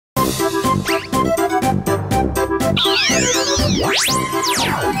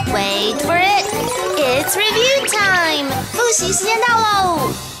Wait for it. It's review time. 复习时间到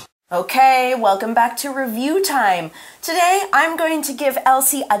喽。Okay, welcome back to review time. Today, I'm going to give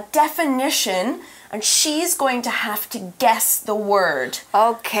Elsie a definition, and she's going to have to guess the word.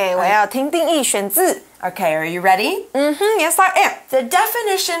 Okay, 我要听定义选字。Okay, are you ready? Yes, I am. The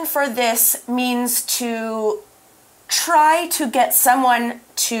definition for this means to try to get someone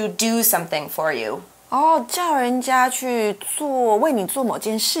to do something for you. 叫人家去做，为你做某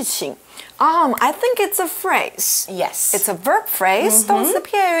件事情。I think it's a phrase. Yes. It's a verb phrase. 动词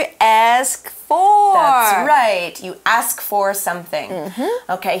片语 ask for. That's right. You ask for something.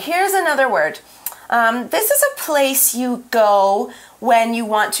 Okay, here's another word. This is a place you go when you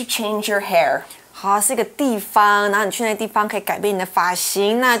want to change your hair. 好，是一个地方，然后你去那个地方可以改变你的发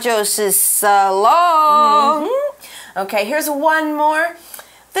型，那就是 salon. Okay, here's one more.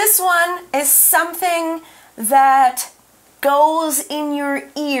 This one is something that goes in your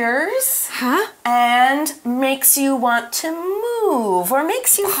ears and makes you want to move or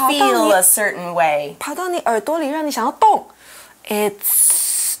makes you feel a certain way. 跑到你耳朵里，让你想要动。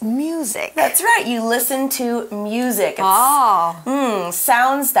It's music. That's right. You listen to music. It's,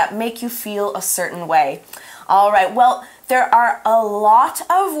 sounds that make you feel a certain way. All right. Well, there are a lot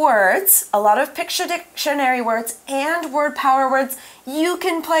of words, a lot of picture dictionary words and word power words. You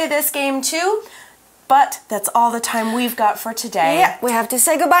can play this game too, but that's all the time we've got for today. Yeah, we have to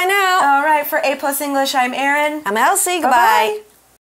say goodbye now. All right, for A+ English, I'm Erin. I'm Elsie. Goodbye. Bye-bye.